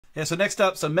Yeah, so next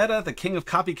up, so Meta, the king of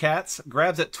copycats,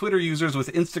 grabs at Twitter users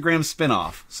with Instagram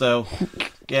spinoff. So,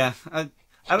 yeah, I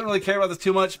don't really care about this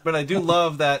too much, but I do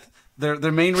love that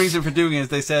their main reason for doing it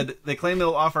is they claim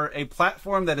they'll offer a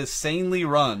platform that is sanely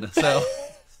run. So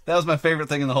that was my favorite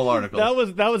thing in the whole article. That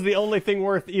was the only thing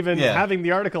worth even having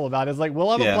the article about. Is like,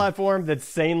 we'll have a platform that's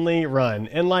sanely run,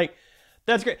 and like,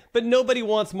 that's great. But nobody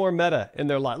wants more Meta in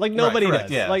their life. Like nobody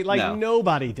does. Yeah, like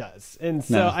nobody does. And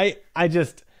so I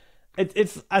just.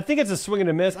 I think it's a swing and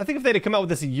a miss. I think if they'd have come out with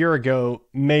this a year ago,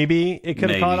 maybe it could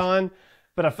have caught on.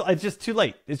 But I feel it's just too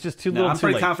late. It's just too little. I'm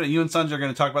pretty confident you and Sanjay are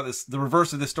going to talk about this, the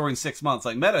reverse of this story in 6 months.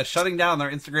 Like Meta shutting down their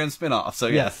Instagram spinoff. So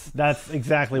yes, that's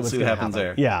exactly what's going to happen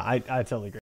there. Yeah, I totally agree.